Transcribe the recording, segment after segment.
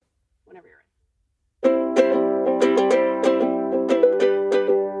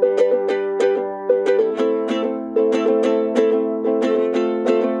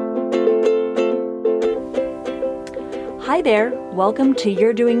Hi there. Welcome to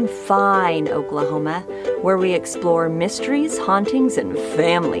You're Doing Fine, Oklahoma, where we explore mysteries, hauntings, and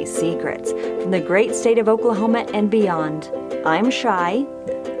family secrets from the great state of Oklahoma and beyond. I'm Shy.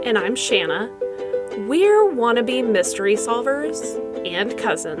 And I'm Shanna. We're wannabe mystery solvers and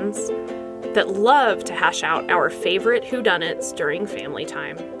cousins that love to hash out our favorite whodunits during family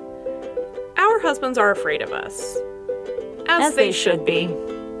time. Our husbands are afraid of us. As they should be.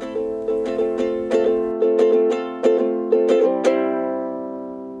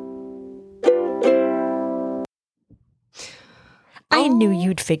 I knew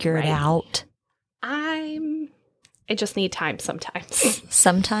you'd figure it out. I just need time sometimes.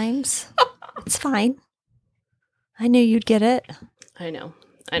 Sometimes. It's fine. I knew you'd get it. I know.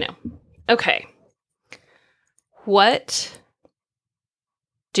 Okay. What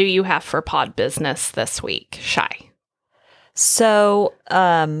do you have for pod business this week, Shy? So,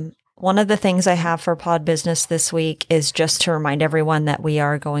 one of the things I have for pod business this week is just to remind everyone that we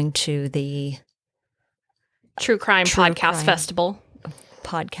are going to the True Crime Podcast Festival.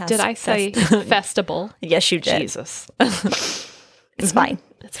 Podcast. Did I say festival? Yes, you did. Jesus. It's fine.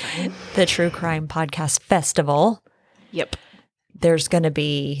 It's fine. The True Crime Podcast Festival. Yep. There's going to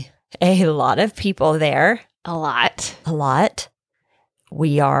be a lot of people there. A lot.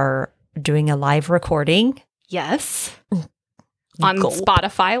 We are doing a live recording. Yes. On Gulp.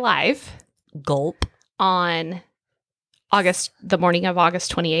 Spotify Live. Gulp. On the morning of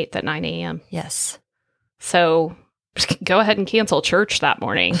August 28th at 9 a.m. Yes. So go ahead and cancel church that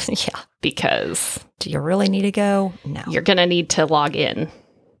morning. Yeah. Because do you really need to go? No. You're going to need to log in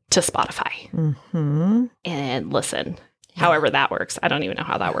to Spotify and listen. Yeah. However that works. I don't even know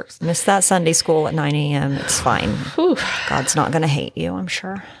how that works. Miss that Sunday school at 9 a.m. It's fine. Whew. God's not going to hate you, I'm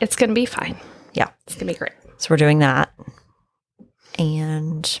sure. It's going to be fine. Yeah. It's going to be great. So we're doing that.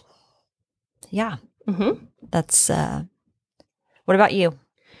 And yeah. That's, what about you?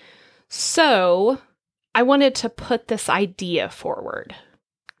 So I wanted to put this idea forward.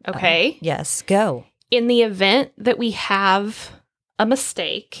 Okay? Yes, go. In the event that we have a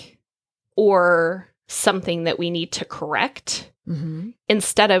mistake or something that we need to correct,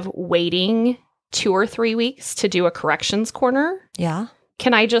 instead of waiting 2 or 3 weeks to do a corrections corner, Yeah.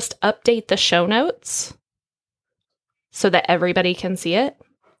 can I just update the show notes so that everybody can see it?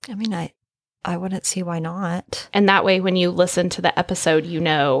 I mean, I wouldn't see why not. And that way, when you listen to the episode, you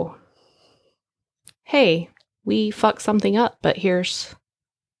know, hey, we fucked something up, but here's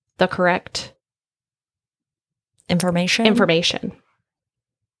the correct Information?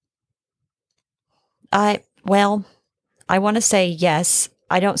 I want to say yes.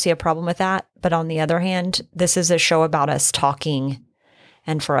 I don't see a problem with that. But on the other hand, this is a show about us talking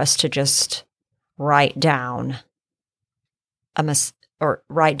and for us to just write down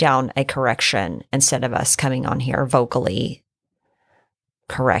write down a correction instead of us coming on here vocally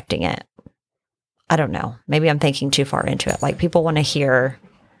correcting it. I don't know. Maybe I'm thinking too far into it. Like people want to hear,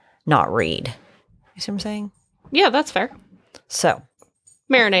 not read. You see what I'm saying? Yeah, that's fair. So.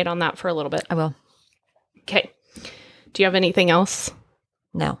 Marinate on that for a little bit. I will. Okay. Do you have anything else?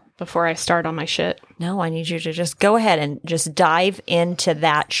 No. Before I start on my shit? No, I need you to just go ahead and just dive into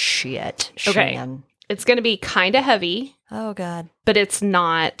that shit. Okay. Shan. It's going to be kind of heavy. Oh, God. But it's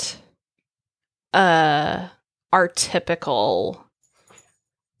not our typical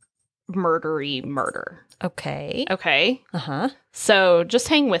murdery murder. Okay. Okay? Uh-huh. So just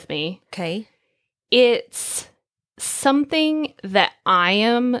hang with me. Okay. It's something that I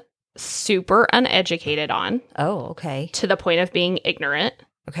am super uneducated on. Oh, okay. To the point of being ignorant.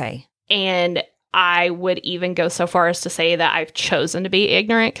 Okay. And I would even go so far as to say that I've chosen to be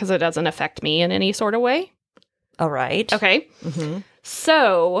ignorant because it doesn't affect me in any sort of way. All right. Okay. Mm-hmm.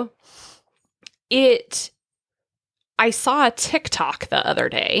 So I saw a TikTok the other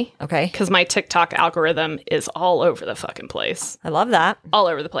day. Okay. Because my TikTok algorithm is all over the fucking place. I love that. All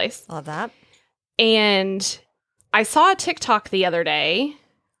over the place. Love that. And I saw a TikTok the other day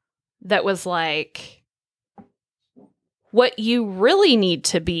that was like, what you really need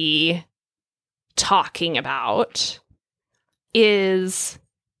to be talking about is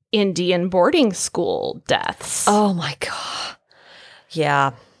Indian boarding school deaths. Oh, my God.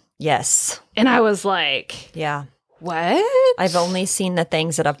 Yeah. Yes. And I was like, yeah. What? I've only seen the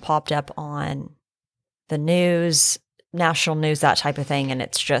things that have popped up on the news, national news, that type of thing. And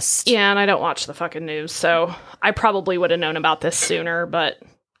it's just. Yeah, and I don't watch the fucking news. So I probably would have known about this sooner, but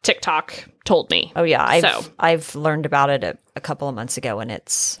TikTok told me. Oh, yeah. I've learned about it a couple of months ago, and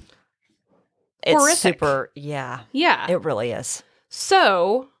it's horrific. Super. Yeah. Yeah. It really is.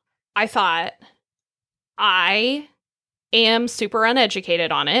 So I thought, I am super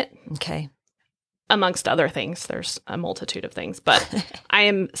uneducated on it. Okay. amongst other things. There's a multitude of things, but I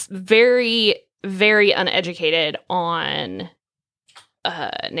am very, very uneducated on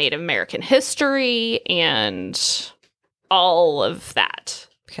Native American history and all of that.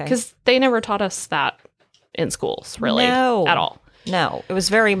 Okay. Because they never taught us that in schools, really, No. at all. No, it was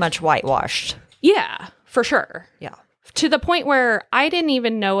very much whitewashed. Yeah, for sure. Yeah. To the point where I didn't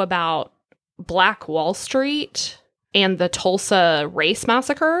even know about Black Wall Street and the Tulsa Race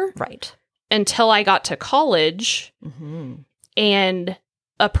Massacre Right. until I got to college. Mm-hmm. And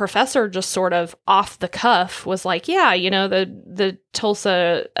a professor just sort of off the cuff was like, yeah, the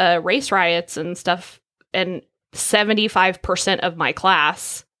Tulsa race riots and stuff. And 75% of my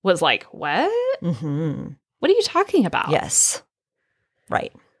class was like, what? Mm-hmm. What are you talking about? Yes.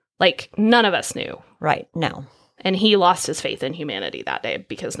 Right. Like, none of us knew. Right. No. And he lost his faith in humanity that day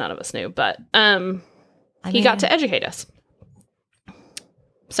because none of us knew. But he got to educate us.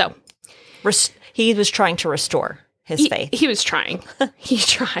 So. He was trying to restore his faith. He was trying. He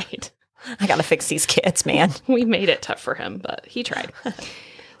tried. I got to fix these kids, man. We made it tough for him, but he tried.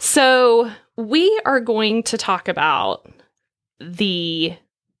 So we are going to talk about the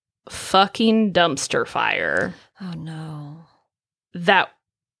fucking dumpster fire Oh, no. that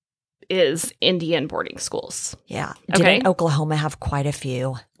is Indian boarding schools. Yeah. Okay. Didn't Oklahoma have quite a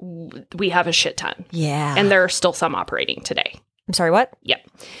few? We have a shit ton. Yeah. And there are still some operating today. I'm sorry, what? Yep.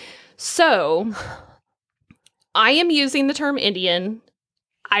 So I am using the term Indian.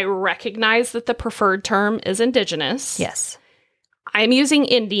 I recognize that the preferred term is indigenous. Yes. I'm using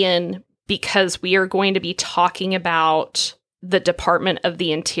Indian because we are going to be talking about the Department of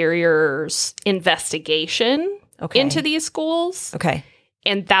the Interior's investigation into these schools. Okay.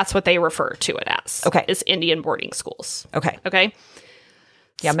 And that's what they refer to it as. Okay. Is Indian boarding schools. Okay. Okay.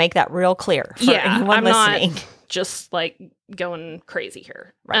 Yeah, make that real clear for anyone I'm listening. not just like going crazy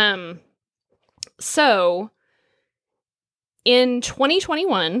here. Right. So in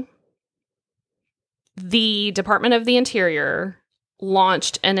 2021, the Department of the Interior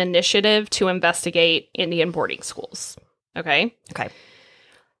launched an initiative to investigate Indian boarding schools. Okay. Okay.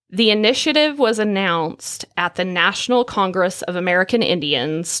 The initiative was announced at the National Congress of American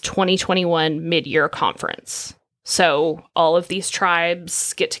Indians 2021 mid-year conference. So all of these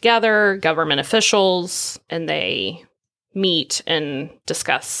tribes get together, government officials, and they meet and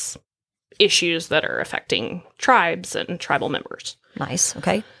discuss issues that are affecting tribes and tribal members. Nice.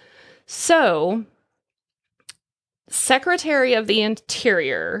 Okay. So, Secretary of the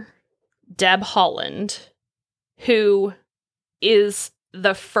Interior, Deb Haaland, who is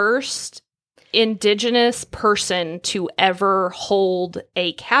the first Indigenous person to ever hold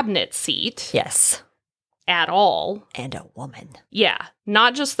a cabinet seat Yes. at all. And a woman. Yeah,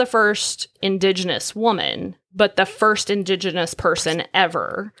 not just the first Indigenous woman, but the first Indigenous person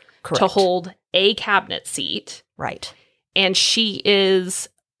ever Correct. to hold a cabinet seat. Right. And she is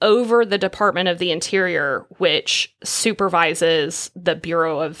over the Department of the Interior, which supervises the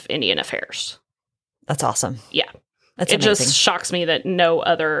Bureau of Indian Affairs. That's awesome. Yeah. That's It amazing. just shocks me that no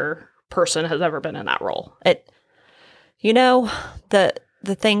other person has ever been in that role.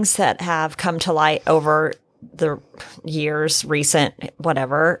 The things that have come to light over the years, recent,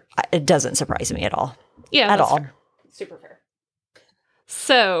 whatever, it doesn't surprise me at all. Yeah. At that's all. fair. Super fair.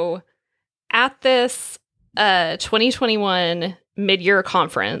 So at this 2021 mid-year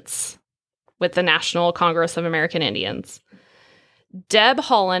conference with the National Congress of American Indians, Deb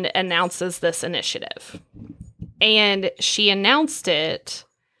Haaland announces this initiative. And she announced it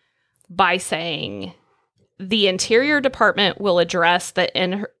by saying, the Interior Department will address the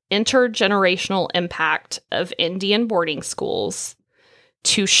intergenerational impact of Indian boarding schools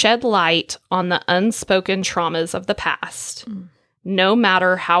to shed light on the unspoken traumas of the past. No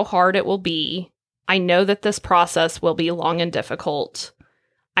matter how hard it will be, I know that this process will be long and difficult.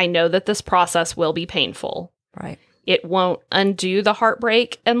 I know that this process will be painful. Right. It won't undo the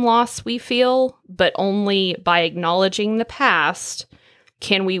heartbreak and loss we feel, but only by acknowledging the past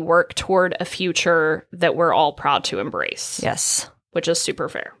can we work toward a future that we're all proud to embrace. Yes. Which is super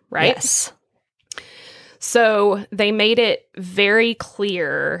fair, right? Yes. So they made it very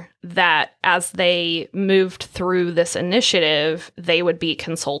clear that as they moved through this initiative, they would be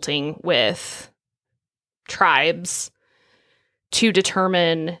consulting with tribes to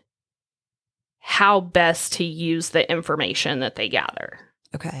determine how best to use the information that they gather.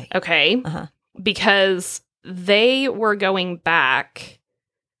 Okay. Okay? Uh-huh. Because they were going back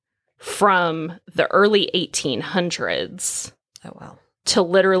from the early 1800s Oh, wow. to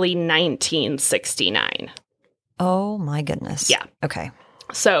literally 1969. Oh, my goodness. Yeah. Okay.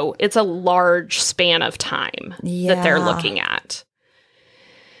 So it's a large span of time that they're looking at.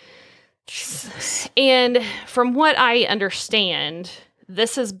 Jesus. And from what I understand,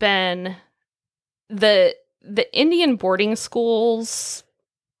 this has been the Indian boarding schools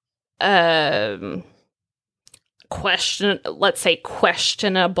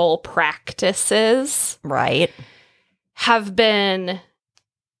questionable practices Right. have been,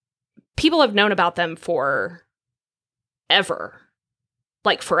 people have known about them for ever.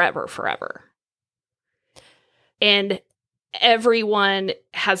 Like forever. And everyone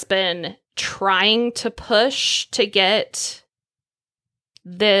has been trying to push to get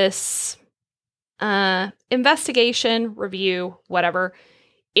this investigation, review, whatever.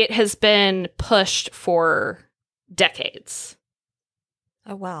 It has been pushed for decades.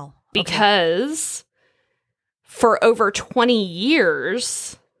 Oh, wow. Okay. Because for over 20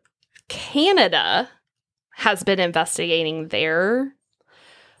 years, Canada has been investigating their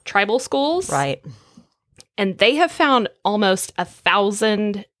tribal schools. Right. And they have found almost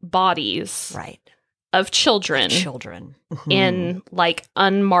 1,000 bodies Right. of children in like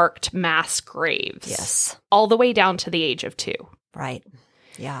unmarked mass graves. Yes. All the way down to the age of 2. Right.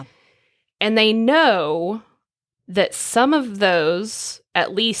 Yeah. And they know that some of those,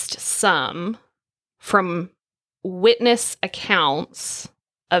 at least some, from witness accounts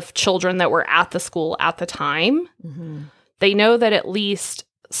of children that were at the school at the time, they know that at least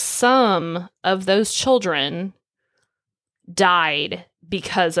some of those children died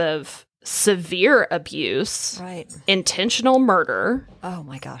because of severe abuse, Right. intentional murder, Oh,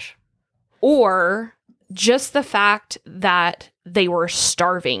 my gosh. or just the fact that they were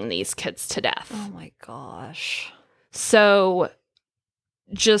starving these kids to death. Oh, my gosh. So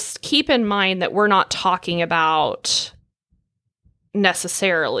just keep in mind that we're not talking about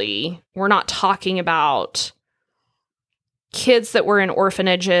kids that were in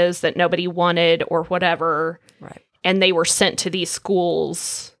orphanages that nobody wanted or whatever. Right. And they were sent to these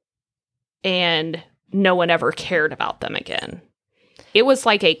schools and no one ever cared about them again. It was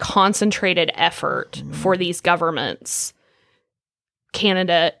like a concentrated effort for these governments,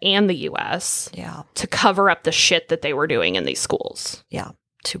 Canada and the US, Yeah. to cover up the shit that they were doing in these schools. Yeah.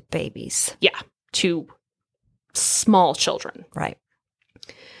 To babies. Yeah, to small children. Right.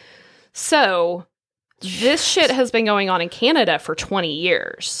 So this shit has been going on in Canada for 20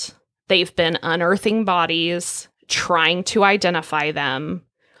 years. They've been unearthing bodies, trying to identify them,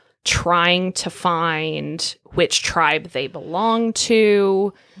 trying to find which tribe they belong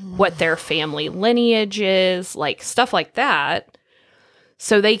to, what their family lineage is, like stuff like that.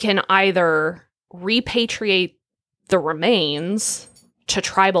 So they can either repatriate the remains to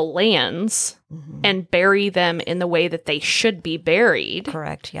tribal lands and bury them in the way that they should be buried.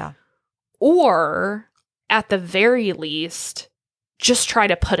 Correct. Yeah. Or, at the very least, just try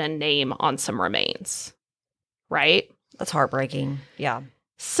to put a name on some remains. Right? That's heartbreaking. Yeah.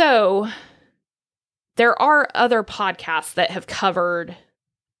 So, there are other podcasts that have covered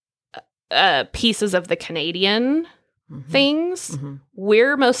pieces of the Canadian things.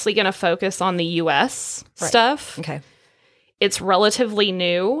 We're mostly going to focus on the US stuff. Okay. It's relatively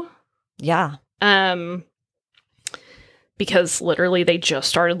new. Yeah. Because literally they just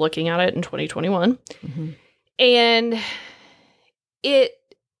started looking at it in 2021. And it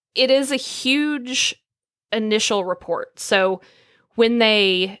is a huge initial report. So when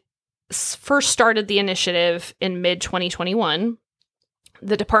they first started the initiative in mid-2021,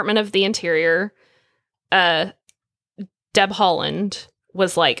 the Department of the Interior, Deb Haaland,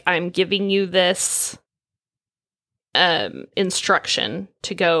 was like, I'm giving you this instruction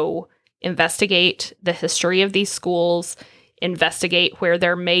to go investigate the history of these schools, investigate where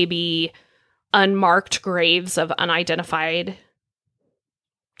there may be unmarked graves of unidentified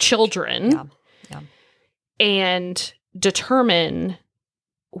children, and determine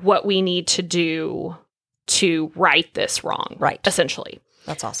what we need to do to right this wrong. Right. Essentially.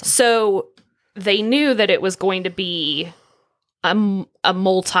 That's awesome. So they knew that it was going to be a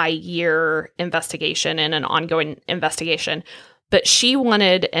multi-year investigation and an ongoing investigation, but she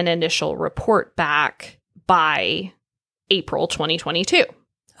wanted an initial report back by April 2022.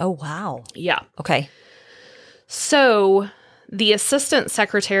 Oh, wow. Yeah. Okay. So the Assistant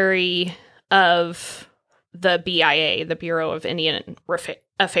Secretary of the BIA, the Bureau of Indian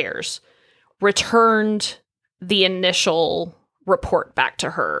Affairs, returned the initial report back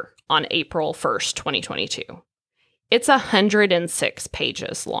to her on April 1st, 2022. It's 106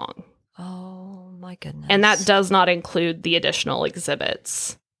 pages long. Oh, my goodness. And that does not include the additional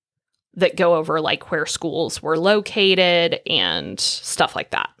exhibits that go over like where schools were located and stuff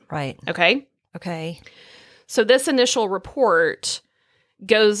like that. Right. Okay? Okay. So this initial report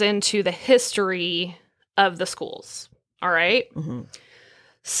goes into the history of the schools. All right?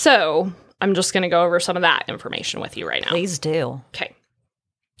 So I'm just going to go over some of that information with you right now. Please do. Okay.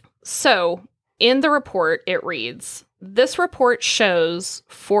 So in the report, it reads, this report shows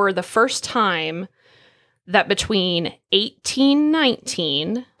for the first time that between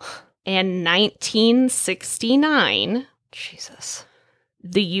 1819 and 1969, Jesus,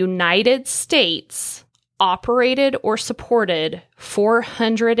 the United States operated or supported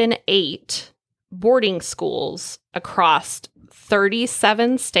 408 boarding schools across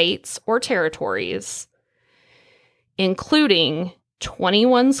 37 states or territories, including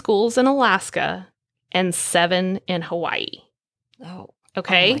 21 schools in Alaska and 7 in Hawaii. Oh,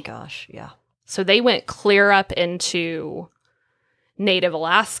 Okay? Oh my gosh, yeah. So they went clear up into Native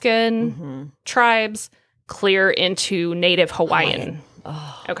Alaskan tribes, clear into Native Hawaiian.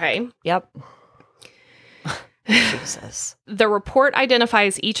 Oh, Okay? yep. Jesus. The report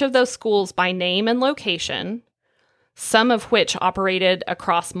identifies each of those schools by name and location, some of which operated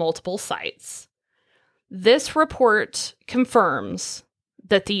across multiple sites. This report confirms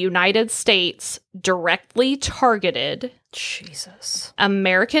that the United States directly targeted Jesus.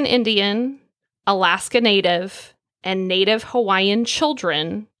 American Indian, Alaska Native, and Native Hawaiian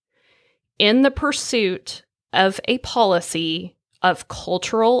children in the pursuit of a policy of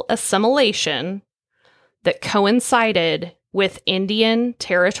cultural assimilation that coincided with Indian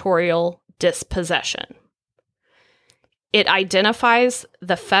territorial dispossession. It identifies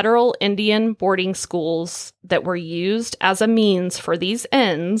the federal Indian boarding schools that were used as a means for these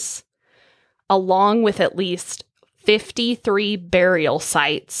ends, along with at least 53 burial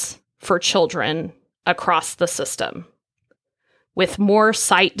sites for children across the system, with more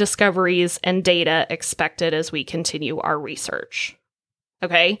site discoveries and data expected as we continue our research.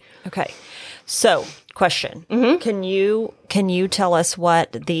 Okay? Okay. So, question. Can you tell us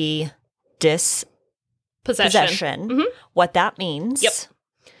what the dispossession, what that means? Yep.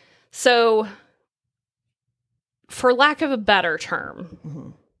 So, for lack of a better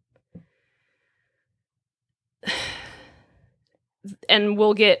term, and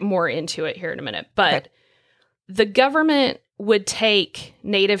we'll get more into it here in a minute, but the government would take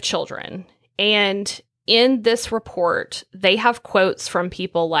Native children, and in this report, they have quotes from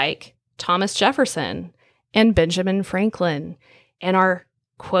people like Thomas Jefferson and Benjamin Franklin and our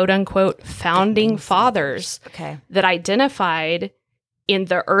quote-unquote founding fathers that identified in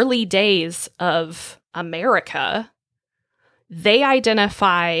the early days of America, they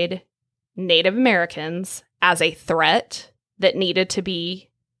identified Native Americans as a threat that needed to be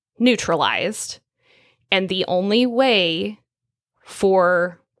neutralized. And the only way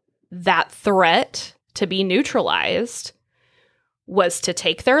for that threat to be neutralized was to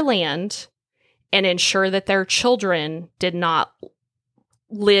take their land and ensure that their children did not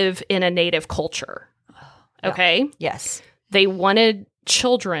live in a Native culture. Okay? Yes. They wanted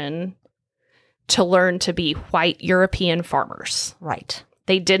children to learn to be white European farmers. Right.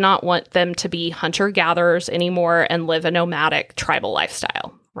 They did not want them to be hunter-gatherers anymore and live a nomadic tribal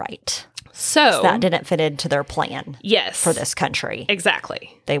lifestyle. Right. So that didn't fit into their plan. Yes. For this country.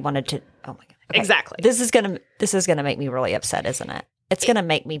 Exactly. They wanted to. Oh my God. Okay. Exactly. This is gonna make me really upset, isn't it? It's gonna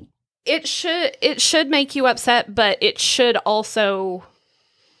make me. It should make you upset, but it should also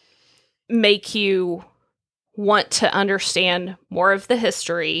make you want to understand more of the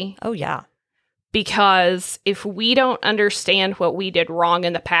history. Oh yeah. Because if we don't understand what we did wrong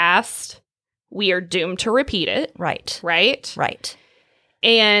in the past, we are doomed to repeat it. Right. Right? Right.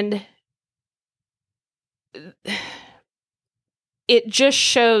 And it just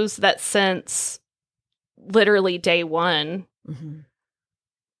shows that since literally day one,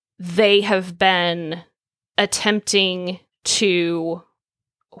 they have been attempting to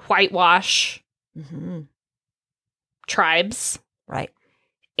whitewash tribes. Right.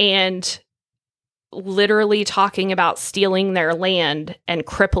 And literally talking about stealing their land and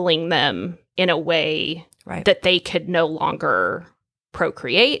crippling them in a way that they could no longer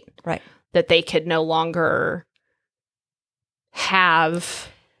procreate. Right. That they could no longer have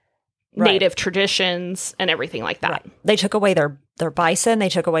Native traditions and everything like that. Right. They took away their bison. They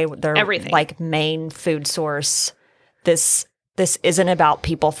took away their everything. Like main food source. This isn't about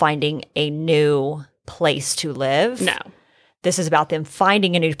people finding a new place to live. No. This is about them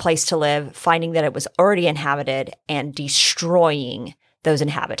finding a new place to live, finding that it was already inhabited, and destroying those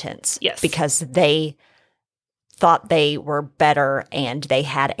inhabitants. Yes. Because they thought they were better and they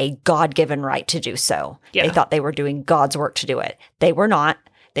had a God-given right to do so. Yeah. They thought they were doing God's work to do it. They were not.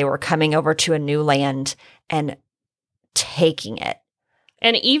 They were coming over to a new land and taking it.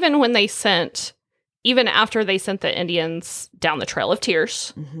 And even after they sent the Indians down the Trail of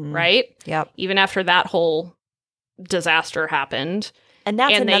Tears, right? Yep. Even after that whole disaster happened, And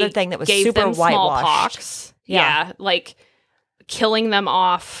that's and another they thing that was gave super them whitewashed. smallpox. Yeah, like killing them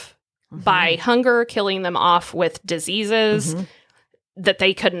off by hunger, killing them off with diseases that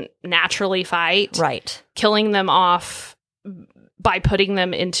they couldn't naturally fight. Right. Killing them off by putting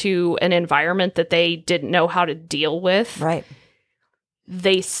them into an environment that they didn't know how to deal with. Right.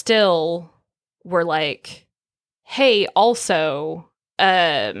 They still were like, hey, also,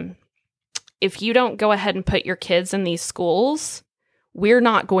 if you don't go ahead and put your kids in these schools, we're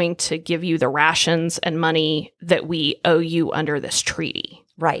not going to give you the rations and money that we owe you under this treaty.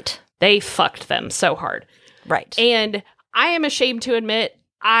 Right. They fucked them so hard. Right. And I am ashamed to admit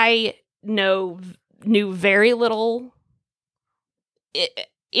I knew very little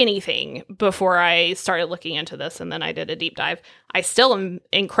anything before I started looking into this, and then I did a deep dive. I still am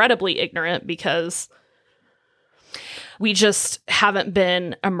incredibly ignorant because we just haven't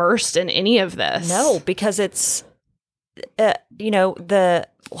been immersed in any of this. No, because it's,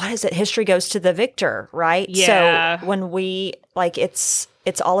 what is it? History goes to the victor, right? Yeah. So when we, like, it's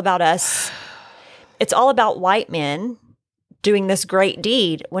all about us. It's all about white men doing this great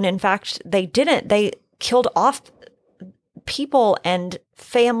deed when in fact they didn't. They killed off people and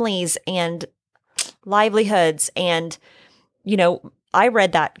families and livelihoods. And, I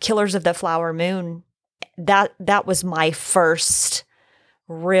read that Killers of the Flower Moon, that was my first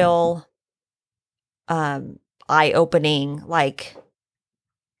real eye-opening, like,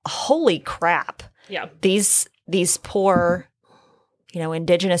 holy crap. Yeah. These poor,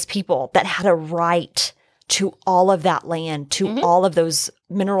 indigenous people that had a right to all of that land, to all of those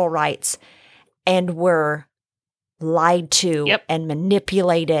mineral rights, and were lied to and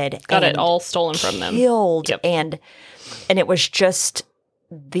manipulated. Got and it all stolen from them. Killed. Yep. And it was just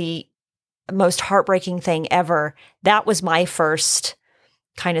the most heartbreaking thing ever. That was my first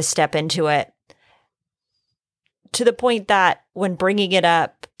kind of step into it. To the point that when bringing it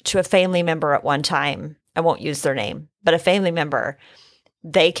up to a family member at one time, I won't use their name, but a family member,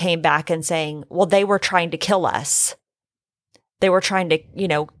 they came back and saying, well, they were trying to kill us. They were trying to,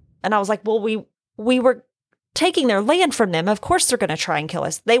 and I was like, well, we were taking their land from them. Of course they're going to try and kill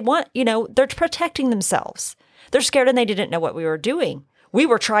us. They want, they're protecting themselves. They're scared and they didn't know what we were doing. We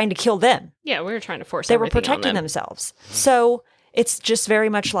were trying to kill them. Yeah, we were trying to force They were everything on protecting them. themselves. So it's just very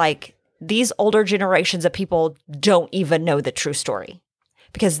much like these older generations of people don't even know the true story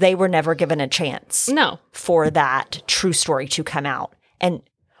because they were never given a chance No. for that true story to come out.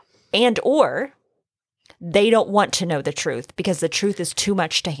 Or they don't want to know the truth because the truth is too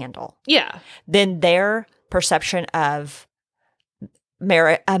much to handle. Yeah. Then their perception of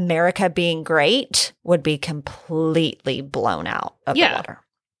America being great would be completely blown out of the water.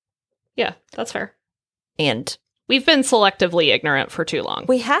 Yeah, that's fair. And We've been selectively ignorant for too long.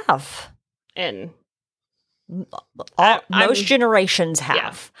 we have. And Most generations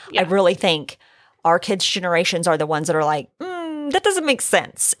have. Yeah. I really think our kids' generations are the ones that are like, that doesn't make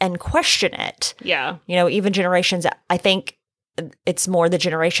sense, and question it. yeah. Even generations, I think it's more the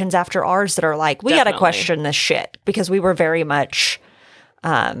generations after ours that are like, we got to Definitely. question this shit because we were very much,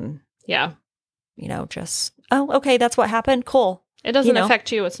 Yeah. just, oh, okay, that's what happened. Cool. It doesn't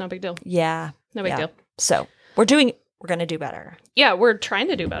affect you. It's no big deal. Yeah. No big deal. So we're going to do better. Yeah, we're trying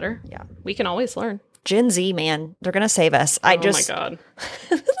to do better. Yeah. We can always learn. Gen Z, man, they're going to save us. Oh my God.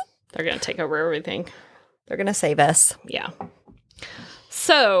 They're going to take over everything. They're going to save us. Yeah.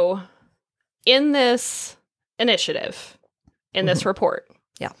 So, in this initiative, in this report,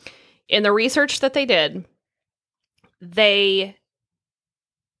 Yeah. in the research that they did, they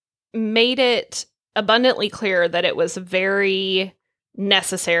made it abundantly clear that it was very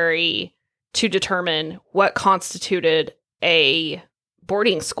necessary to determine what constituted a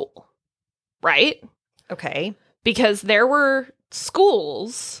boarding school, right? Okay. Because there were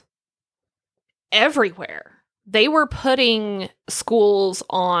schools everywhere. They were putting schools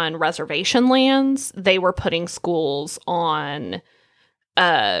on reservation lands. They were putting schools on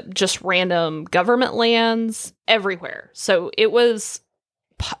just random government lands everywhere. So it was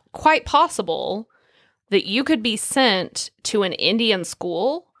quite possible that you could be sent to an Indian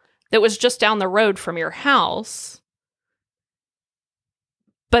school that was just down the road from your house,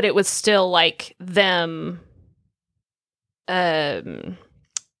 but it was still like them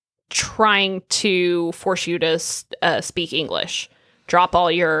trying to force you to speak English, drop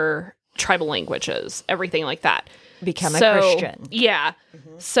all your tribal languages, everything like that. Become a Christian. Yeah.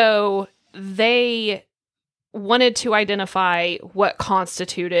 So they wanted to identify what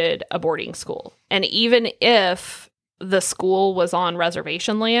constituted a boarding school. And even if the school was on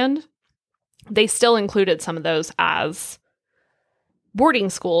reservation land, they still included some of those as boarding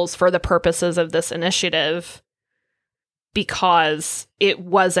schools for the purposes of this initiative because it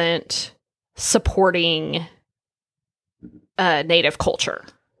wasn't supporting Native culture.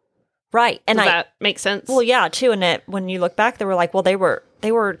 Right. And Does that make sense? Well, yeah, too. And when you look back, they were like, well, they were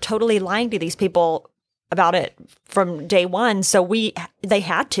totally lying to these people about it from day one. So they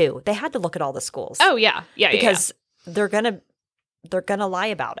had to look at all the schools. Oh yeah. Yeah. Because they're going to lie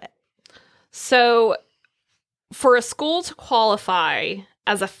about it. So for a school to qualify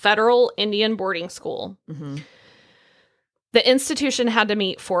as a federal Indian boarding school, the institution had to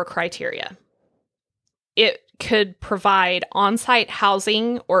meet 4 criteria. It could provide on-site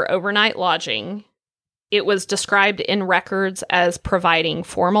housing or overnight lodging. It was described in records as providing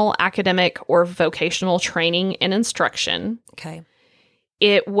formal academic or vocational training and instruction. Okay.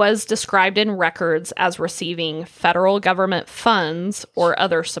 It was described in records as receiving federal government funds or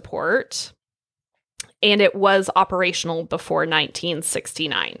other support. And it was operational before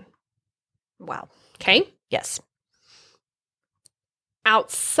 1969. Wow. Okay? Yes.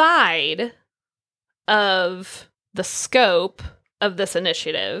 Outside of the scope of this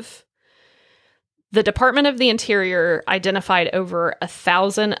initiative, the Department of the Interior identified over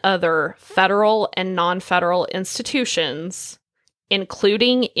 1,000 other federal and non-federal institutions,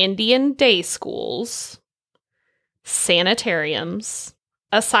 including Indian day schools, sanitariums,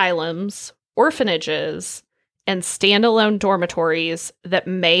 asylums, orphanages, and standalone dormitories that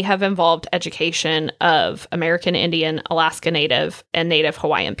may have involved education of American Indian, Alaska Native, and Native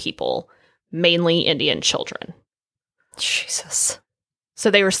Hawaiian people, mainly Indian children. Jesus. So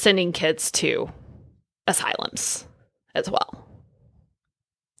they were sending kids to asylums as well.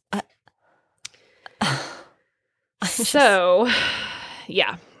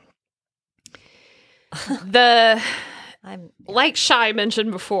 Yeah. Like Shai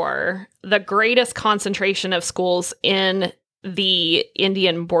mentioned before, the greatest concentration of schools in the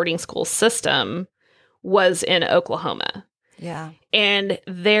Indian boarding school system was in Oklahoma. Yeah. And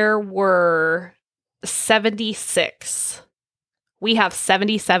there were 76. We have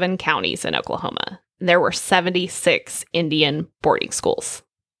 77 counties in Oklahoma. There were 76 Indian boarding schools.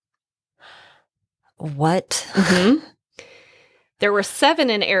 What? Mm-hmm. There were 7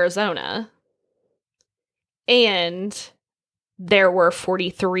 in Arizona. And there were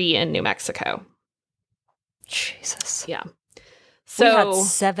 43 in New Mexico. Jesus. Yeah. So we had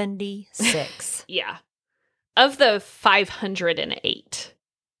 76. Yeah. Of the 508,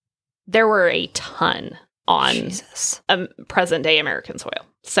 there were a ton on present day American soil.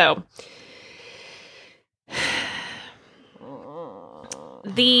 So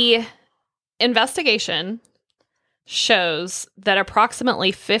the investigation shows that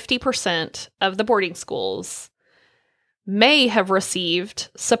approximately 50% of the boarding schools may have received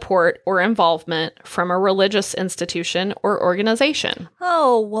support or involvement from a religious institution or organization.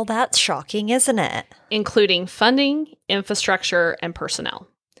 Oh, well, that's shocking, isn't it? Including funding, infrastructure, and personnel.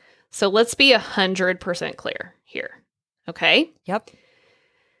 So let's be 100% clear here. Okay? Yep.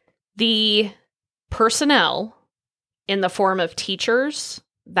 The personnel in the form of teachers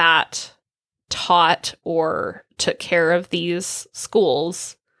that taught or took care of these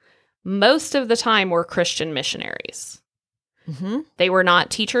schools most of the time were Christian missionaries. Mm-hmm. They were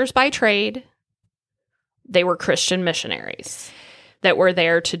not teachers by trade. They were Christian missionaries that were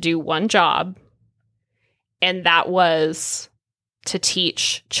there to do one job, and that was to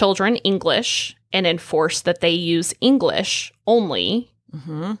teach children English and enforce that they use English only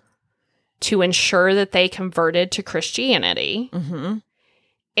to ensure that they converted to Christianity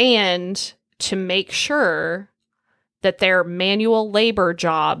and to make sure that their manual labor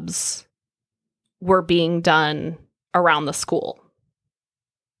jobs were being done around the school.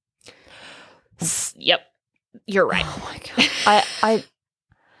 Yep. You're right. Oh my God.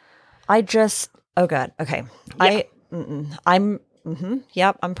 I just, oh God. Okay. Yeah. I'm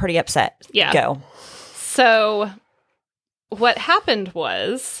pretty upset. Yeah. Go. So what happened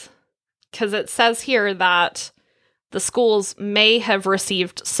was, because it says here that the schools may have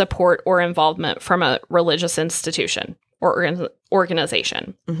received support or involvement from a religious institution or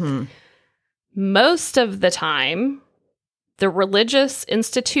organization. Mm-hmm. Most of the time, the religious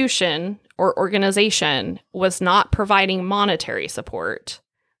institution or organization was not providing monetary support.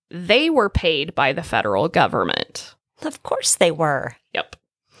 They were paid by the federal government. Of course they were. Yep.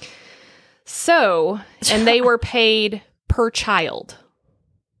 So, and they were paid per child.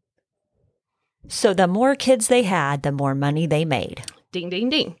 So the more kids they had, the more money they made. Ding, ding,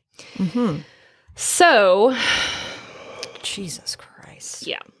 ding. Mm-hmm. So, Jesus Christ.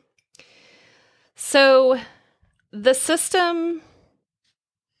 Yeah. So the system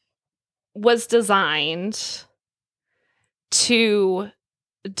was designed to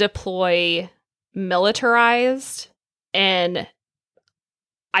deploy militarized and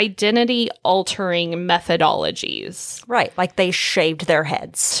identity altering methodologies. Right. Like they shaved their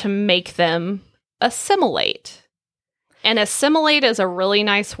heads. To make them assimilate. And assimilate is a really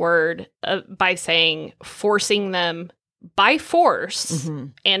nice word by saying forcing them by force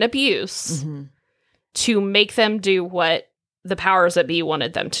and abuse to make them do what the powers that be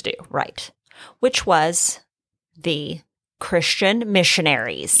wanted them to do. Right. Which was the Christian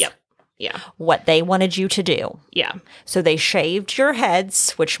missionaries. Yep. Yeah. What they wanted you to do. Yeah. So they shaved your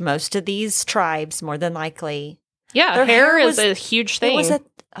heads, which most of these tribes, more than likely. Yeah. Their hair hair is a huge thing.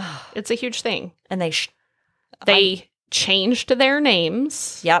 It's a huge thing. And they changed their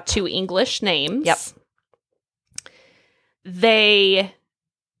names Yep. to English names. Yep. They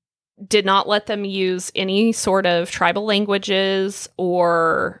did not let them use any sort of tribal languages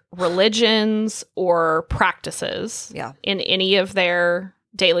or religions or practices in any of their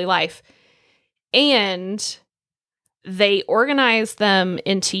daily life. And they organized them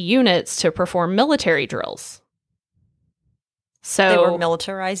into units to perform military drills. So they were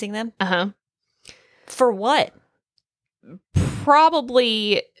militarizing them? Uh-huh. For what?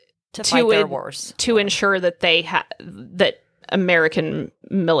 Probably to fight their wars. To ensure that that American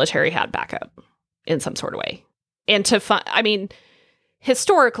military had backup in some sort of way. And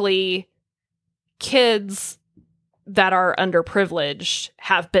historically, kids that are underprivileged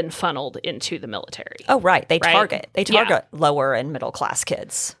have been funneled into the military. Oh, right. They target lower and middle class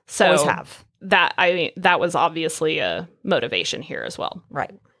kids. So always have. That was obviously a motivation here as well.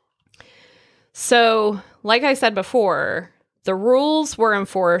 Right. So, like I said before, the rules were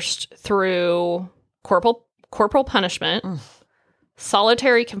enforced through corporal punishment,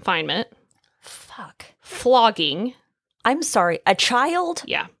 solitary confinement, flogging. I'm sorry, a child?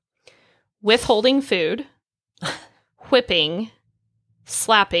 Yeah. Withholding food, whipping,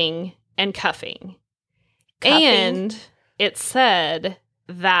 slapping, and cuffing. And it said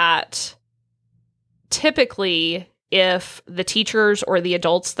that typically if the teachers or the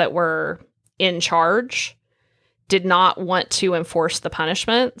adults that were in charge did not want to enforce the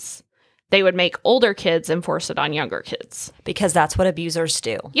punishments, they would make older kids enforce it on younger kids. Because that's what abusers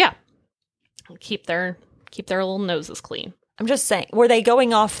do. Yeah. Keep their little noses clean. I'm just saying, were they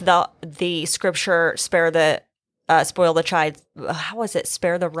going off the scripture, spoil the child, how was it?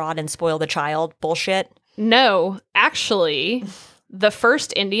 Spare the rod and spoil the child bullshit? No, actually, the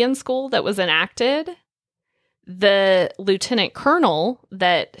first Indian school that was enacted, the lieutenant colonel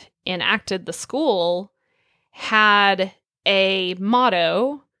that enacted the school had a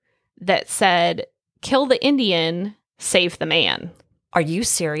motto that said, "Kill the Indian, save the man." Are you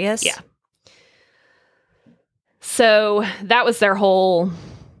serious? Yeah. So that was their whole,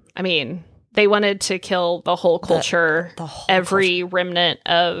 they wanted to kill the whole culture, every remnant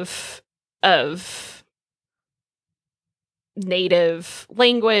of native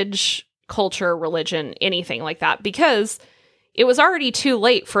language, culture, religion, anything like that, because it was already too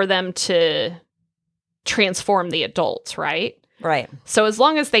late for them to transform the adults, right? Right. So as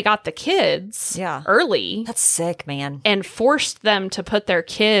long as they got the kids early. That's sick, man. And forced them to put their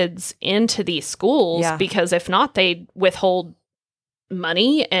kids into these schools, because if not, they'd withhold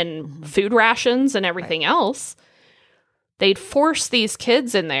money and food rations and everything else. They'd force these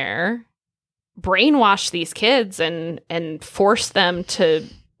kids in there, brainwash these kids and force them to,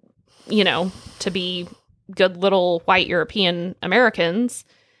 to be good little white European Americans.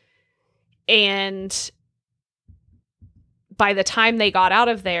 And by the time they got out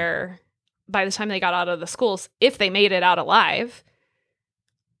of the schools, if they made it out alive,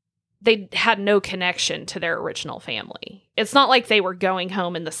 they had no connection to their original family. It's not like they were going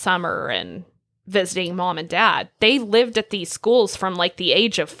home in the summer and visiting mom and dad. They lived at these schools from like the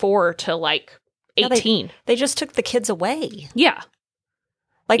age of 4 to 18. They just took the kids away. Yeah.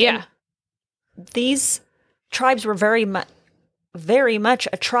 These tribes were very much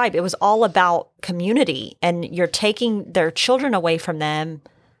a tribe. It was all about community, and you're taking their children away from them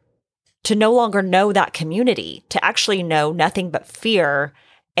to no longer know that community, to actually know nothing but fear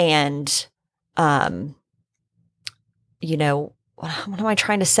and, what am I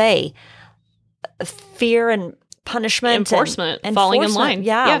trying to say? Fear and punishment. Enforcement, falling in line.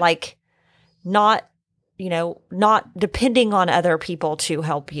 Yeah. Not depending on other people to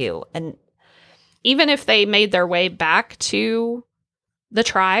help you. And even if they made their way back to the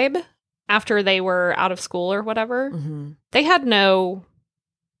tribe after they were out of school or whatever, they had no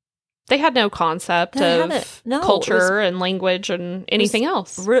concept of culture and language and anything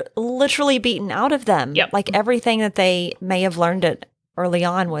else. Literally beaten out of them. Yep. Like everything that they may have learned early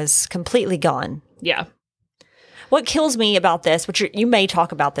on was completely gone. Yeah. what kills me about this, which you may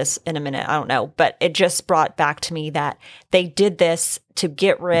talk about this in a minute, I don't know, but it just brought back to me that they did this to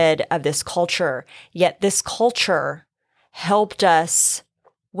get rid of this culture, yet this culture helped us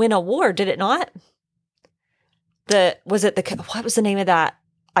win a war, did it not? What was the name of that?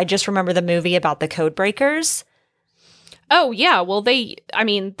 I just remember the movie about the code breakers. Oh, yeah. Well, they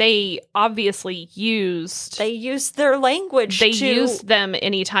obviously used... They used their language They used them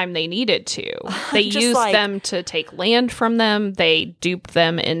anytime they needed to. They used them to take land from them. They duped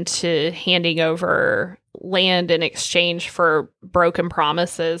them into handing over land in exchange for broken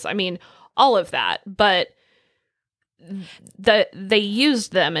promises. I mean, all of that. But they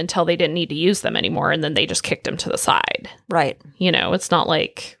used them until they didn't need to use them anymore, and then they just kicked them to the side. Right. You know, it's not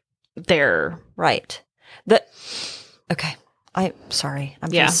like they're... Right. Okay. I'm sorry.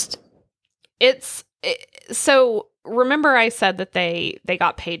 So remember I said that they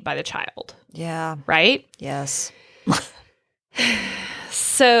got paid by the child. Yeah. Right? Yes.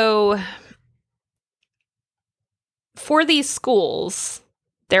 So for these schools,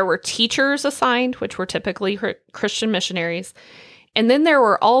 there were teachers assigned, which were typically Christian missionaries. And then there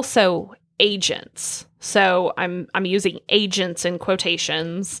were also agents. So I'm using agents in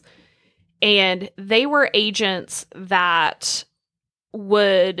quotations. And they were agents that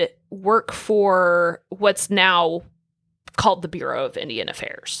would work for what's now called the Bureau of Indian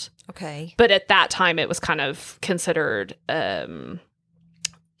Affairs. Okay. But at that time, it was kind of considered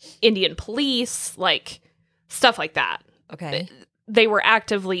Indian police, like stuff like that. Okay. They were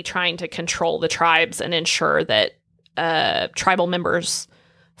actively trying to control the tribes and ensure that tribal members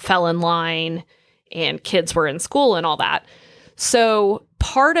fell in line and kids were in school and all that. So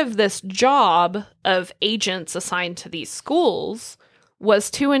part of this job of agents assigned to these schools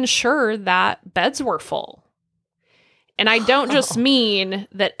was to ensure that beds were full. And I don't just mean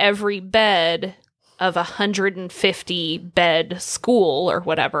that every bed of 150 bed school or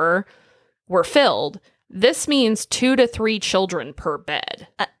whatever were filled. This means 2 to 3 children per bed.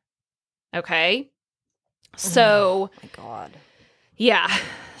 Okay? So... Oh my God. Yeah.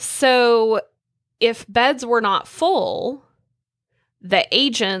 So if beds were not full... the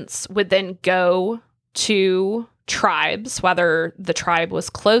agents would then go to tribes, whether the tribe was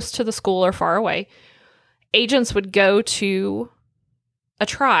close to the school or far away. Agents would go to a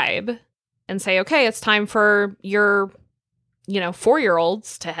tribe and say, okay, it's time for your,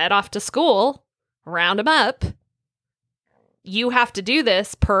 4-year-olds to head off to school. Round them up. You have to do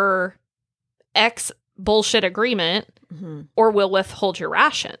this per X bullshit agreement, or we'll withhold your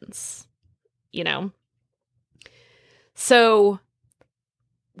rations, So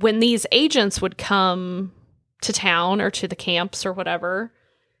when these agents would come to town or to the camps or whatever,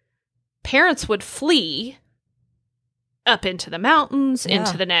 parents would flee up into the mountains,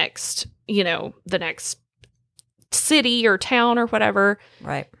 into the next, the next city or town or whatever.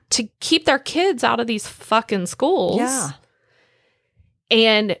 Right. To keep their kids out of these fucking schools. Yeah.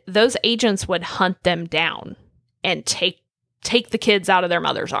 And those agents would hunt them down and take the kids out of their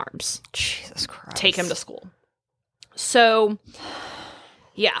mother's arms. Jesus Christ. Take them to school. So...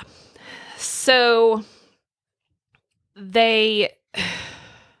 yeah. So they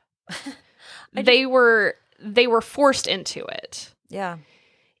were forced into it. Yeah.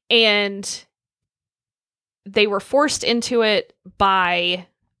 And they were forced into it by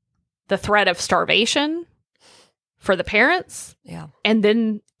the threat of starvation for the parents. Yeah. And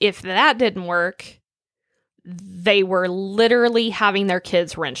then if that didn't work, they were literally having their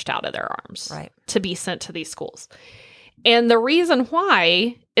kids wrenched out of their arms to be sent to these schools. And the reason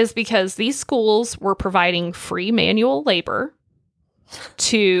why is because these schools were providing free manual labor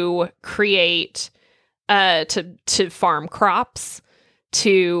to create, to farm crops,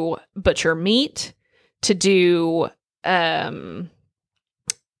 to butcher meat, to do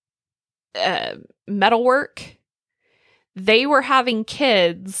metalwork. They were having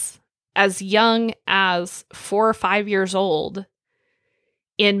kids as young as 4 or 5 years old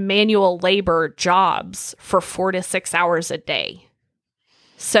in manual labor jobs for 4 to 6 hours a day.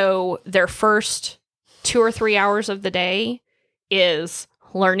 So their first 2 or 3 hours of the day is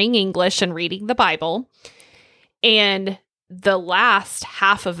learning English and reading the Bible. And the last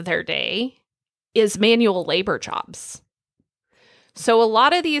half of their day is manual labor jobs. So a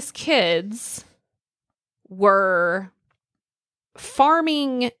lot of these kids were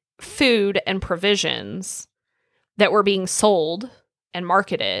farming food and provisions that were being sold and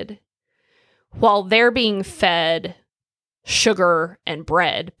marketed while they're being fed sugar and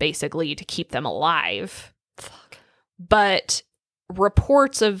bread, basically, to keep them alive. Fuck. But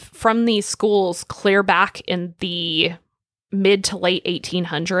reports from these schools clear back in the mid to late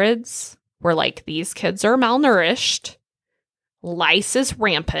 1800s where like these kids are malnourished, lice is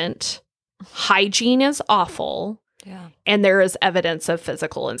rampant, hygiene is awful, Yeah. and there is evidence of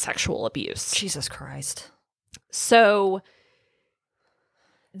physical and sexual abuse. Jesus Christ. So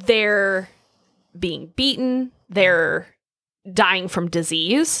they're being beaten, they're dying from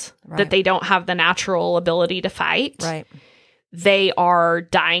disease Right. that they don't have the natural ability to fight. Right. They are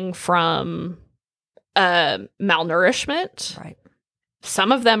dying from malnourishment. Right.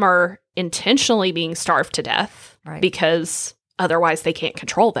 Some of them are intentionally being starved to death Right. because otherwise they can't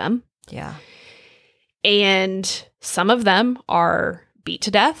control them. Yeah. And some of them are beat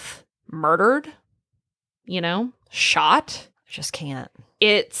to death, murdered, shot. Just can't.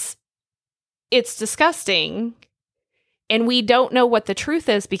 It's disgusting. And we don't know what the truth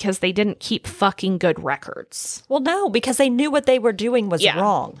is because they didn't keep fucking good records. Well, no, because they knew what they were doing was Yeah.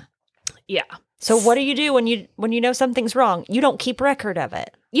 wrong. Yeah. So what do you do when you know something's wrong? You don't keep record of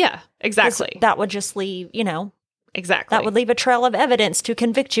it. Yeah, 'Cause exactly. That would just leave, Exactly. that would leave a trail of evidence to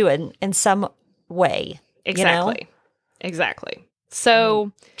convict you in some way. Exactly. Exactly.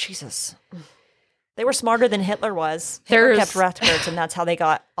 So Jesus. They were smarter than Hitler was. Hitler There's- kept records, and that's how they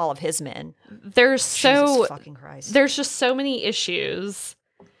got all of his men. there's Jesus fucking Christ. there's just so many issues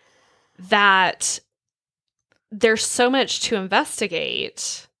that there's so much to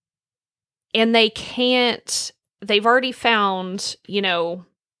investigate, and they've already found,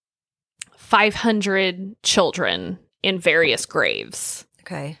 500 children in various graves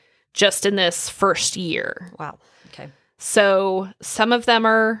Okay. just in this first year. Wow. Okay. So some of them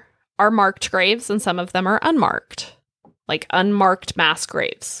are marked graves and some of them are unmarked, like unmarked mass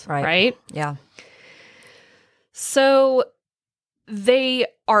graves, right? Yeah. So they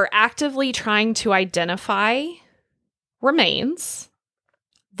are actively trying to identify remains.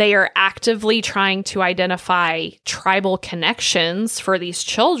 They are actively trying to identify tribal connections for these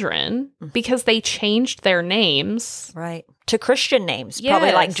children because they changed their names. Right. To Christian names.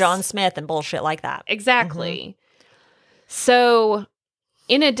 Probably like Yes. John Smith and bullshit like that. Exactly. So,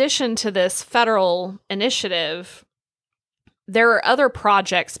 in addition to this federal initiative, there are other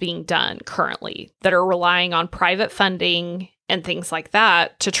projects being done currently that are relying on private funding and things like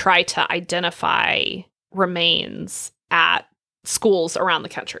that to try to identify remains at schools around the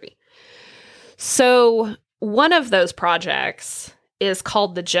country. So, one of those projects is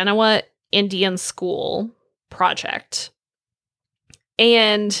called the Genoa Indian School Project.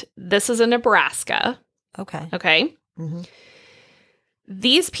 And this is in Nebraska. Okay. Okay. Mm-hmm.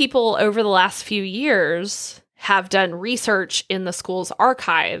 These people over the last few years have done research in the school's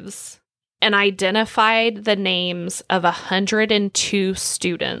archives and identified the names of 102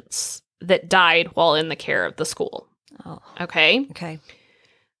 students that died while in the care of the school. Oh. Okay. Okay.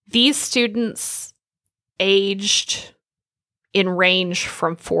 These students aged in range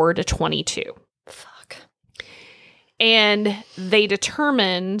from 4 to 22. Fuck. And they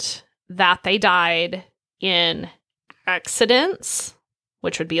determined that they died in accidents,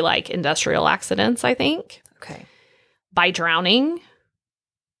 which would be like industrial accidents, I think, Okay. by drowning,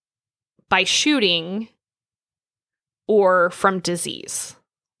 by shooting, or from disease,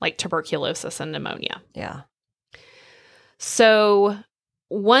 like tuberculosis and pneumonia. Yeah. So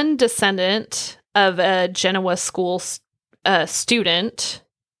one descendant of a Genoa school student,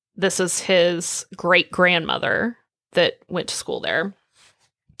 this is his great-grandmother that went to school there,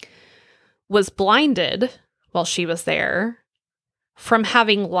 was blinded while she was there from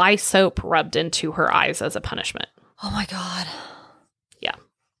having lye soap rubbed into her eyes as a punishment. Oh my God. Yeah.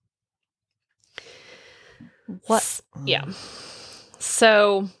 What? Yeah.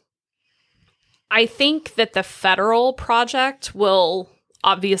 So I think that the federal project will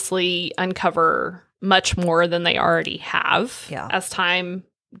obviously uncover much more than they already have as time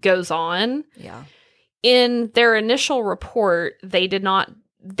goes on. Yeah. In their initial report, they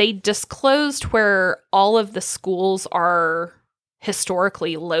disclosed where all of the schools are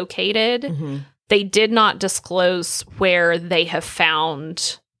historically located. Mm-hmm. They did not disclose where they have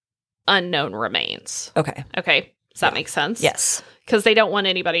found unknown remains. Okay. Okay. Does that make sense? Yes. Because they don't want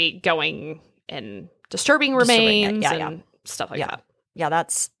anybody going and disturbing remains and stuff like that. Yeah,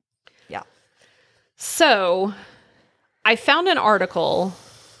 that's... So I found an article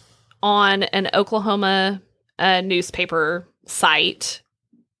on an Oklahoma newspaper site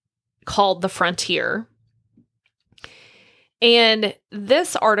called The Frontier. And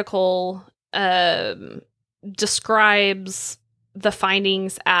this article describes the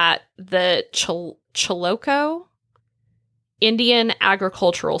findings at the Chilocco Indian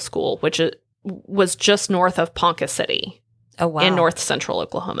Agricultural School, which was just north of Ponca City. Oh, wow. In north central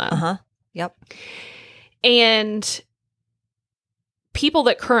Oklahoma. Uh-huh. Yep. And people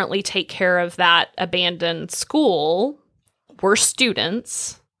that currently take care of that abandoned school were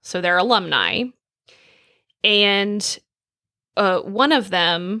students, so they're alumni. And one of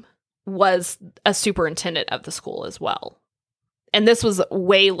them was a superintendent of the school as well. And this was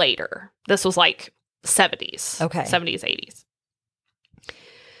way later. This was like 70s. Okay. 70s, 80s.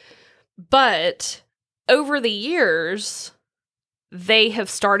 But over the years, they have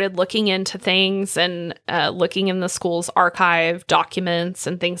started looking into things and looking in the school's archive documents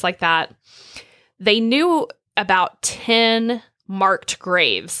and things like that. They knew about 10 marked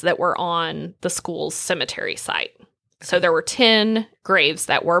graves that were on the school's cemetery site. So there were 10 graves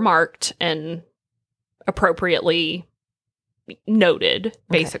that were marked and appropriately noted,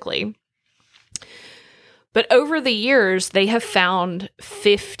 basically. Okay. But over the years, they have found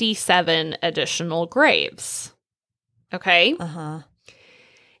 57 additional graves. Okay? Uh-huh.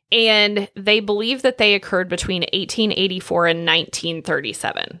 And they believe that they occurred between 1884 and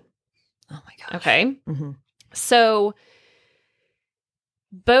 1937. Oh my gosh. Okay? Mm-hmm. So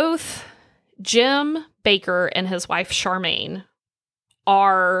both Jim Baker and his wife Charmaine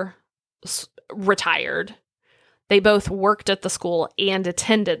are retired. They both worked at the school and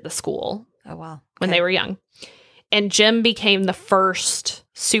attended the school. Oh, wow. Okay. When they were young. And Jim became the first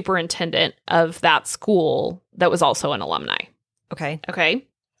superintendent of that school that was also an alumni. Okay. Okay.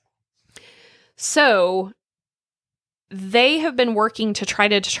 So they have been working to try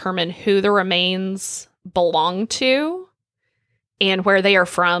to determine who the remains belong to and where they are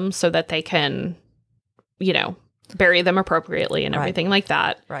from so that they can, bury them appropriately and everything like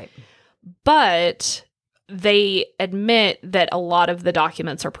that. Right. But they admit that a lot of the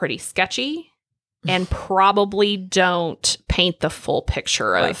documents are pretty sketchy and probably don't paint the full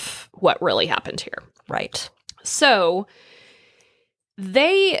picture of what really happened here. Right. So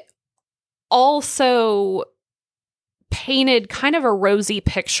they also painted kind of a rosy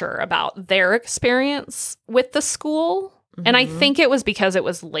picture about their experience with the school. Mm-hmm. And I think it was because it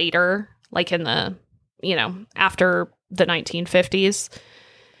was later, like in the, after the 1950s.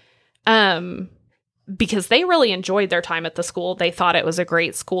 Because they really enjoyed their time at the school. They thought it was a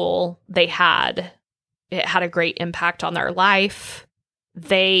great school. It had a great impact on their life.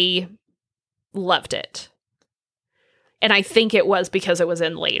 They loved it. And I think it was because it was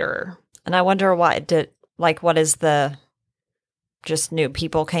in later. And I wonder what is the just new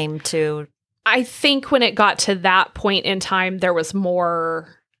people came to? I think when it got to that point in time, there was more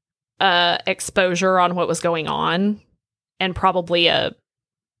exposure on what was going on and probably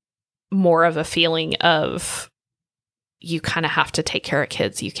more of a feeling of you kind of have to take care of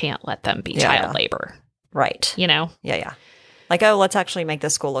kids. You can't let them be child labor. Right. Yeah. Like, let's actually make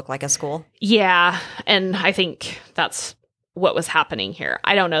this school look like a school. Yeah. And I think that's what was happening here.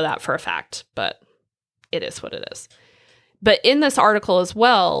 I don't know that for a fact, but it is what it is. But in this article as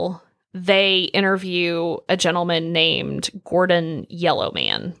well, they interview a gentleman named Gordon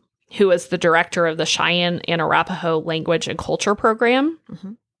Yellowman, who is the director of the Cheyenne and Arapaho Language and Culture Program.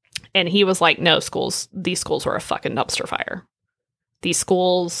 Mm-hmm. And he was like, no, these schools were a fucking dumpster fire. These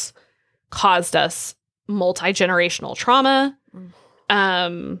schools caused us multi-generational trauma.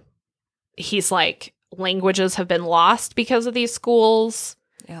 He's like, languages have been lost because of these schools.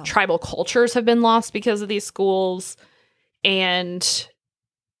 Yeah. Tribal cultures have been lost because of these schools. And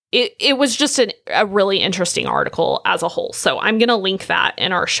it was just a really interesting article as a whole. So I'm going to link that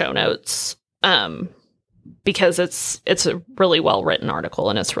in our show notes. Because it's a really well-written article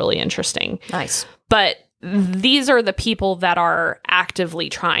and it's really interesting. Nice. But these are the people that are actively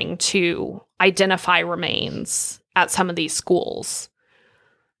trying to identify remains at some of these schools.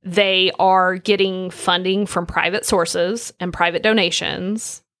 They are getting funding from private sources and private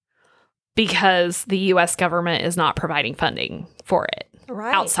donations because the U.S. government is not providing funding for it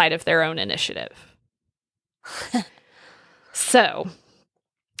outside of their own initiative. So,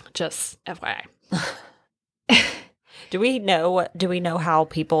 just FYI. Do we know how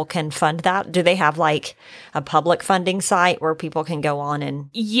people can fund that? Do they have like a public funding site where people can go on and?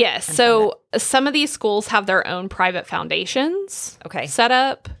 Yes. So some of these schools have their own private foundations set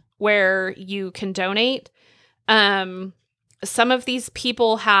up where you can donate. Some of these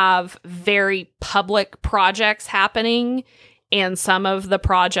people have very public projects happening, and some of the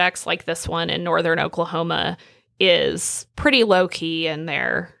projects like this one in northern Oklahoma is pretty low key, and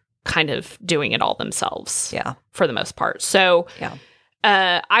they're kind of doing it all themselves. Yeah. For the most part. So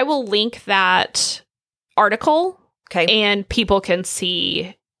I will link that article. Okay. And people can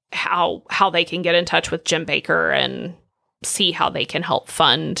see how they can get in touch with Jim Baker and see how they can help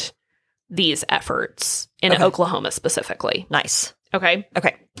fund these efforts in Oklahoma specifically. Nice. Okay.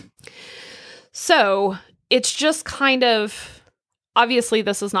 Okay. So it's just kind of obviously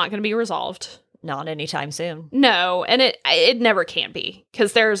this is not going to be resolved. Not anytime soon. No, and it never can be,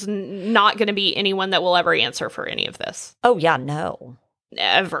 because there's not going to be anyone that will ever answer for any of this. Oh, yeah, no.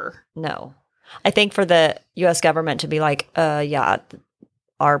 Ever. No. I think for the U.S. government to be like, yeah,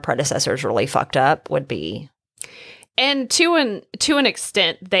 our predecessors really fucked up would be. And to an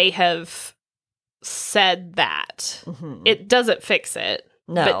extent, they have said that. Mm-hmm. It doesn't fix it.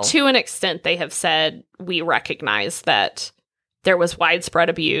 No. But to an extent, they have said, we recognize that there was widespread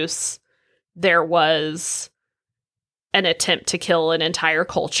abuse. There was an attempt to kill an entire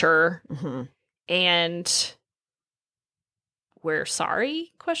culture. Mm-hmm. And we're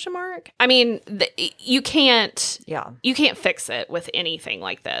sorry, ? I mean, you can't fix it with anything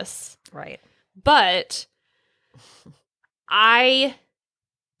like this. Right. But I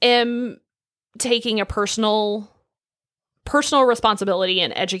am taking a personal responsibility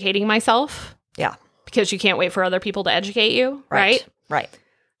in educating myself. Yeah. Because you can't wait for other people to educate you, right? Right.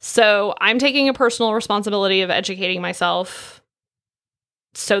 So I'm taking a personal responsibility of educating myself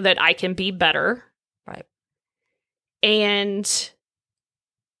so that I can be better. Right. And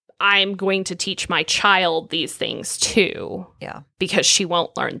I'm going to teach my child these things too. Yeah. Because she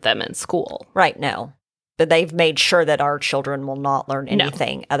won't learn them in school. Right. No. But they've made sure that our children will not learn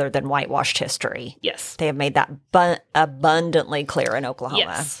anything other than whitewashed history. Yes. They have made that abundantly clear in Oklahoma.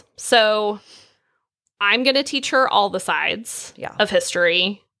 Yes. So I'm going to teach her all the sides of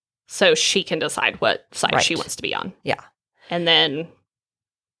history so she can decide what side she wants to be on. Yeah. And then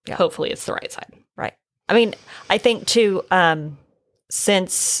hopefully it's the right side. Right. I mean, I think too,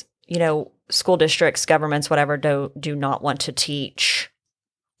 since, school districts, governments, whatever, do not want to teach.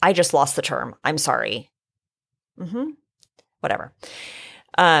 I just lost the term. I'm sorry. Mm-hmm. Whatever.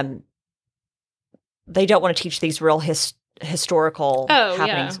 They don't want to teach these real historical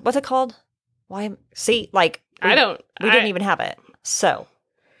happenings. Yeah. What's it called? Why? See, we didn't even have it. So,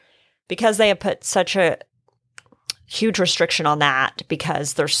 because they have put such a huge restriction on that,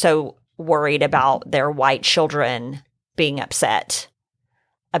 because they're so worried about their white children being upset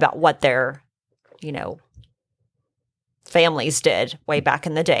about what their, families did way back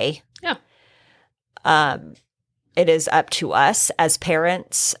in the day. Yeah. It is up to us as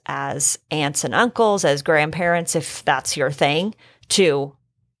parents, as aunts and uncles, as grandparents, if that's your thing, to,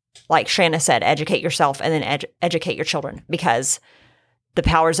 like Shanna said, educate yourself and then educate your children, because the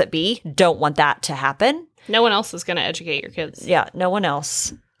powers that be don't want that to happen. No one else is going to educate your kids. Yeah, no one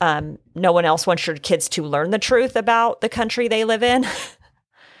else. No one else wants your kids to learn the truth about the country they live in.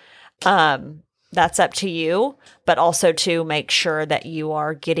 That's up to you, but also to make sure that you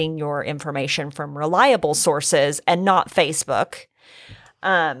are getting your information from reliable sources and not Facebook,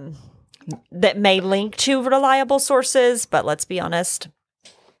 that may link to reliable sources, but let's be honest.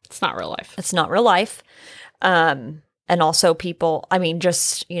 It's not real life. It's not real life. And also people,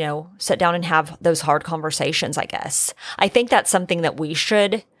 just, sit down and have those hard conversations, I guess. I think that's something that we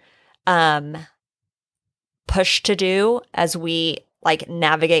should push to do as we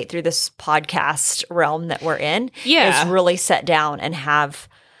navigate through this podcast realm that we're in. Yeah. Is really sit down and have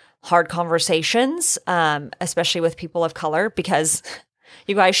hard conversations, especially with people of color, because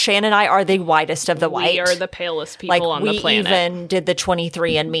you guys, Shannon and I are the whitest of the white. We are the palest people on the planet. We even did the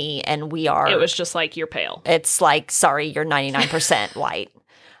 23andMe, and we are. It was just like, you're pale. It's like, sorry, you're 99% white.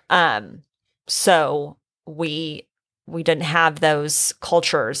 So we didn't have those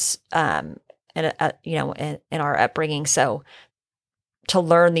cultures, in our upbringing. So to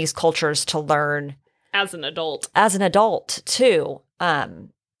learn these cultures, to learn as an adult too.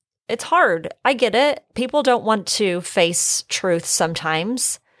 It's hard. I get it. People don't want to face truth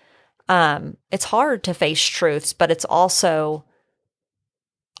sometimes. It's hard to face truths, but it's also,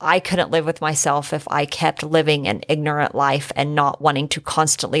 I couldn't live with myself if I kept living an ignorant life and not wanting to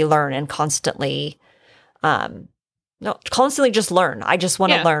constantly learn and constantly just learn. I just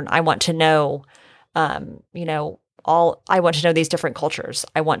want to learn. I want to know, I want to know these different cultures.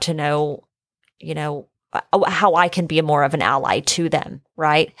 I want to know, how I can be more of an ally to them,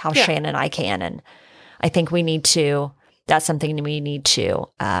 right? How Shannon and I can. And I think that's something we need to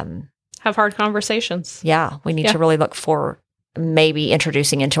have hard conversations. Yeah. We need to really look for maybe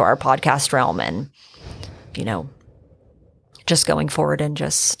introducing into our podcast realm and, just going forward and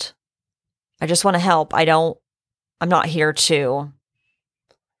I just want to help. I'm not here to,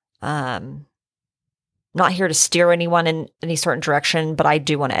 not here to steer anyone in any certain direction, but I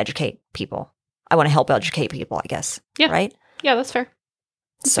do want to educate people. I want to help educate people, I guess. Yeah. Right? Yeah, that's fair.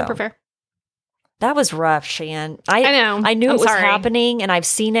 That's super fair. That was rough, Shan. I know. I knew it was happening, and I've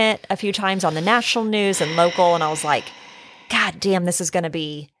seen it a few times on the national news and local, and I was like, God damn, this is going to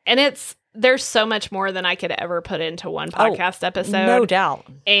be... And it's there's so much more than I could ever put into one podcast episode. No doubt.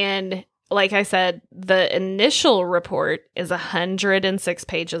 And like I said, the initial report is 106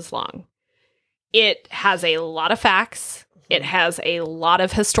 pages long. It has a lot of facts. It has a lot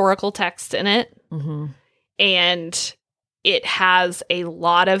of historical text in it. Mm-hmm. And it has a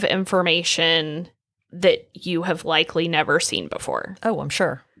lot of information that you have likely never seen before. Oh, I'm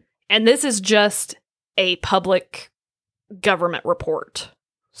sure. And this is just a public government report.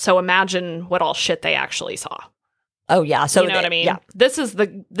 So imagine what all shit they actually saw. Oh, yeah. So you know what I mean? Yeah. This is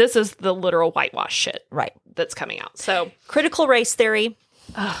the literal whitewash shit Right. that's coming out. So critical race theory.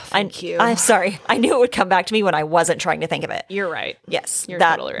 oh, thank you. I'm sorry. I knew it would come back to me when I wasn't trying to think of it. You're right. Yes. You're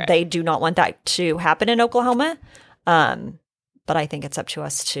that totally right. They do not want that to happen in Oklahoma. But I think it's up to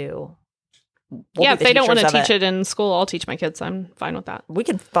us to. If they don't want to teach it in school, I'll teach my kids. I'm fine with that. We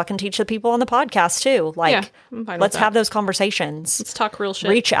can fucking teach the people on the podcast too. Like, Yeah, I'm fine with let's that. have those conversations. Let's talk real shit.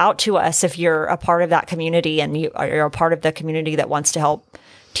 Reach out to us if you're a part of that community and you're a part of the community that wants to help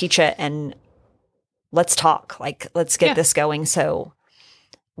teach it, and let's talk. Like, let's get this going so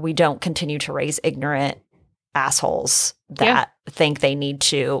we don't continue to raise ignorant assholes that think they need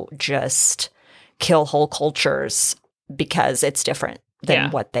to just kill whole cultures because it's different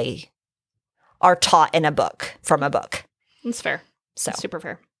than what they are taught in a book, from a book. That's fair. So That's super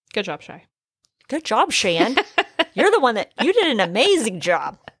fair. Good job, Shy. good job, Shan. You're the one you did an amazing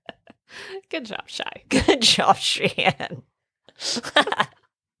job. Good job, Shy. Good job, Shan.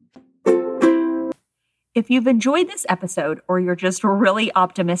 If you've enjoyed this episode, or you're just really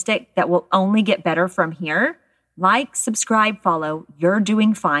optimistic that we'll only get better from here, like, subscribe, follow You're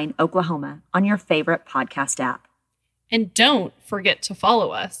Doing Fine Oklahoma on your favorite podcast app. And don't forget to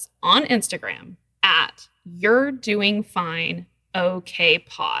follow us on Instagram at You're Doing Fine OK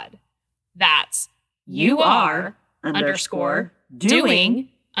Pod. That's UR underscore doing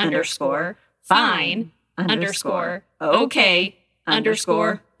underscore fine underscore OK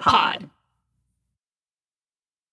underscore pod.